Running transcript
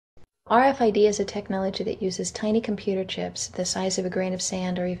RFID is a technology that uses tiny computer chips the size of a grain of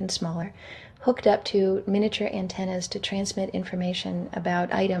sand or even smaller, hooked up to miniature antennas to transmit information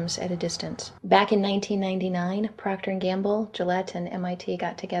about items at a distance. Back in 1999, Procter & Gamble, Gillette, and MIT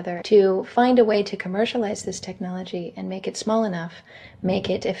got together to find a way to commercialize this technology and make it small enough, make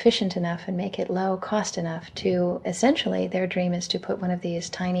it efficient enough, and make it low cost enough to, essentially, their dream is to put one of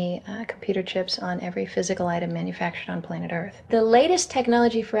these tiny computer chips on every physical item manufactured on planet Earth. The latest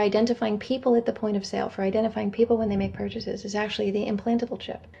technology for identifying people at the point of sale, for identifying people when they make purchases, is actually the implantable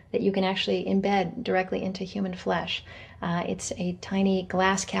chip that you can actually embed directly into human flesh. It's a tiny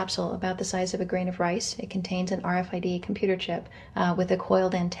glass capsule about the size of a grain of rice. It contains an RFID computer chip with a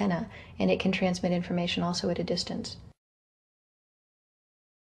coiled antenna, and it can transmit information also at a distance.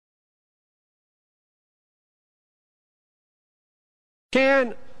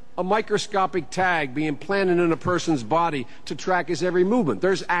 Can a microscopic tag be implanted in a person's body to track his every movement?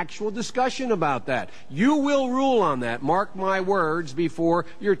 There's actual discussion about that. You will rule on that, mark my words, before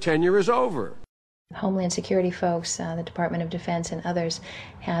your tenure is over. Homeland Security folks, the Department of Defense, and others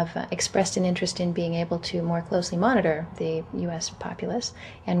have expressed an interest in being able to more closely monitor the U.S. populace.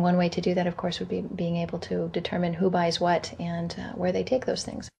 And one way to do that, of course, would be being able to determine who buys what and where they take those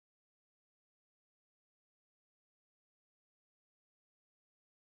things.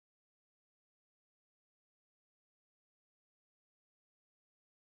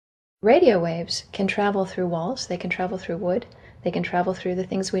 Radio waves can travel through walls, they can travel through wood, they can travel through the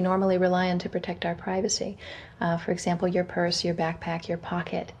things we normally rely on to protect our privacy. For example, your purse, your backpack, your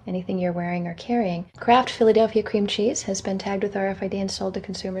pocket, anything you're wearing or carrying. Kraft Philadelphia cream cheese has been tagged with RFID and sold to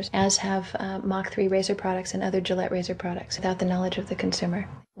consumers, as have Mach 3 razor products and other Gillette razor products, without the knowledge of the consumer.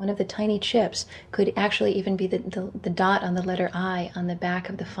 One of the tiny chips could actually even be the dot on the letter I on the back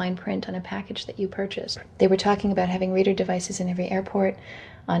of the fine print on a package that you purchased. They were talking about having reader devices in every airport,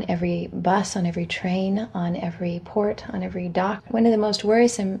 on every bus, on every train, on every port, on every dock. One of the most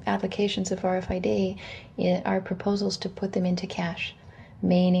worrisome applications of RFID are proposals to put them into cash,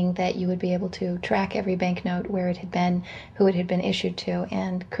 meaning that you would be able to track every banknote, where it had been, who it had been issued to,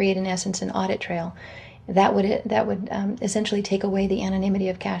 and create, in essence, an audit trail. That would essentially take away the anonymity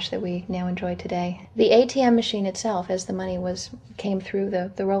of cash that we now enjoy today. The ATM machine itself, as the money came through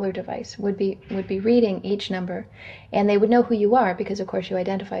the roller device, would be reading each number, and they would know who you are because, of course, you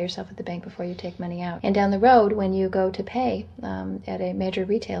identify yourself at the bank before you take money out. And down the road, when you go to pay at a major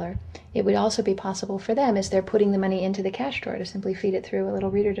retailer, it would also be possible for them, as they're putting the money into the cash drawer, to simply feed it through a little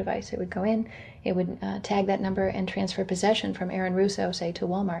reader device. It would go in, it would tag that number and transfer possession from Aaron Russo, say, to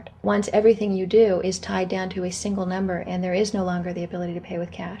Walmart. Once everything you do is tied down to a single number and there is no longer the ability to pay with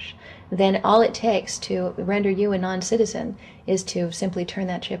cash, then all it takes to render you a non-citizen is to simply turn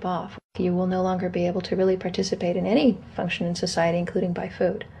that chip off. You will no longer be able to really participate in any function in society, including buy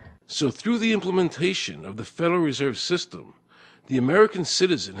food. So through the implementation of the Federal Reserve System, the American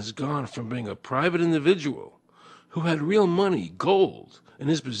citizen has gone from being a private individual who had real money, gold, in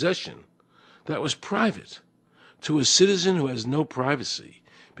his possession that was private, to a citizen who has no privacy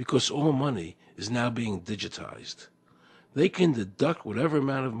because all money is now being digitized. They can deduct whatever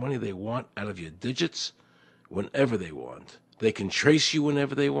amount of money they want out of your digits whenever they want. They can trace you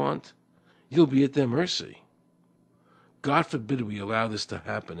whenever they want. You'll be at their mercy. God forbid we allow this to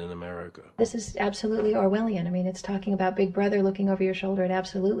happen in America. This is absolutely Orwellian. I mean, it's talking about Big Brother looking over your shoulder at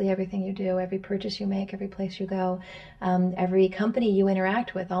absolutely everything you do, every purchase you make, every place you go, every company you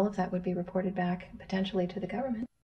interact with. All of that would be reported back potentially to the government.